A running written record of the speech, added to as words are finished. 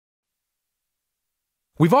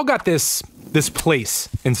We've all got this place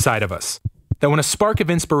inside of us that when a spark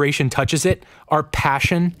of inspiration touches it, our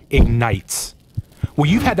passion ignites. Well,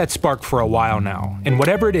 you've had that spark for a while now, and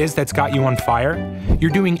whatever it is that's got you on fire,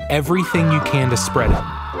 you're doing everything you can to spread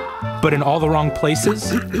it. But in all the wrong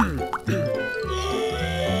places,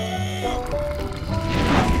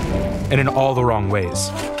 and in all the wrong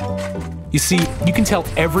ways. You see, you can tell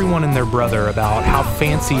everyone and their brother about how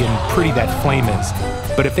fancy and pretty that flame is,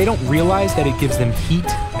 but if they don't realize that it gives them heat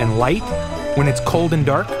and light when it's cold and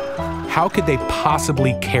dark, how could they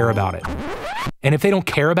possibly care about it? And if they don't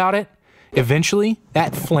care about it, eventually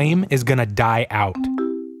that flame is gonna die out.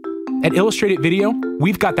 At Illustrated Video,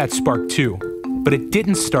 we've got that spark too, but it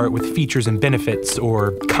didn't start with features and benefits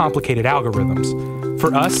or complicated algorithms.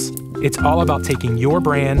 For us, it's all about taking your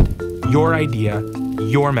brand, your idea,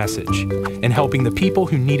 your message, and helping the people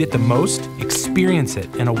who need it the most experience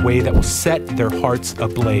it in a way that will set their hearts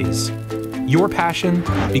ablaze. Your passion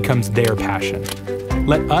becomes their passion.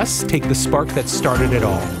 Let us take the spark that started it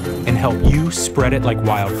all and help you spread it like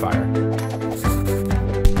wildfire.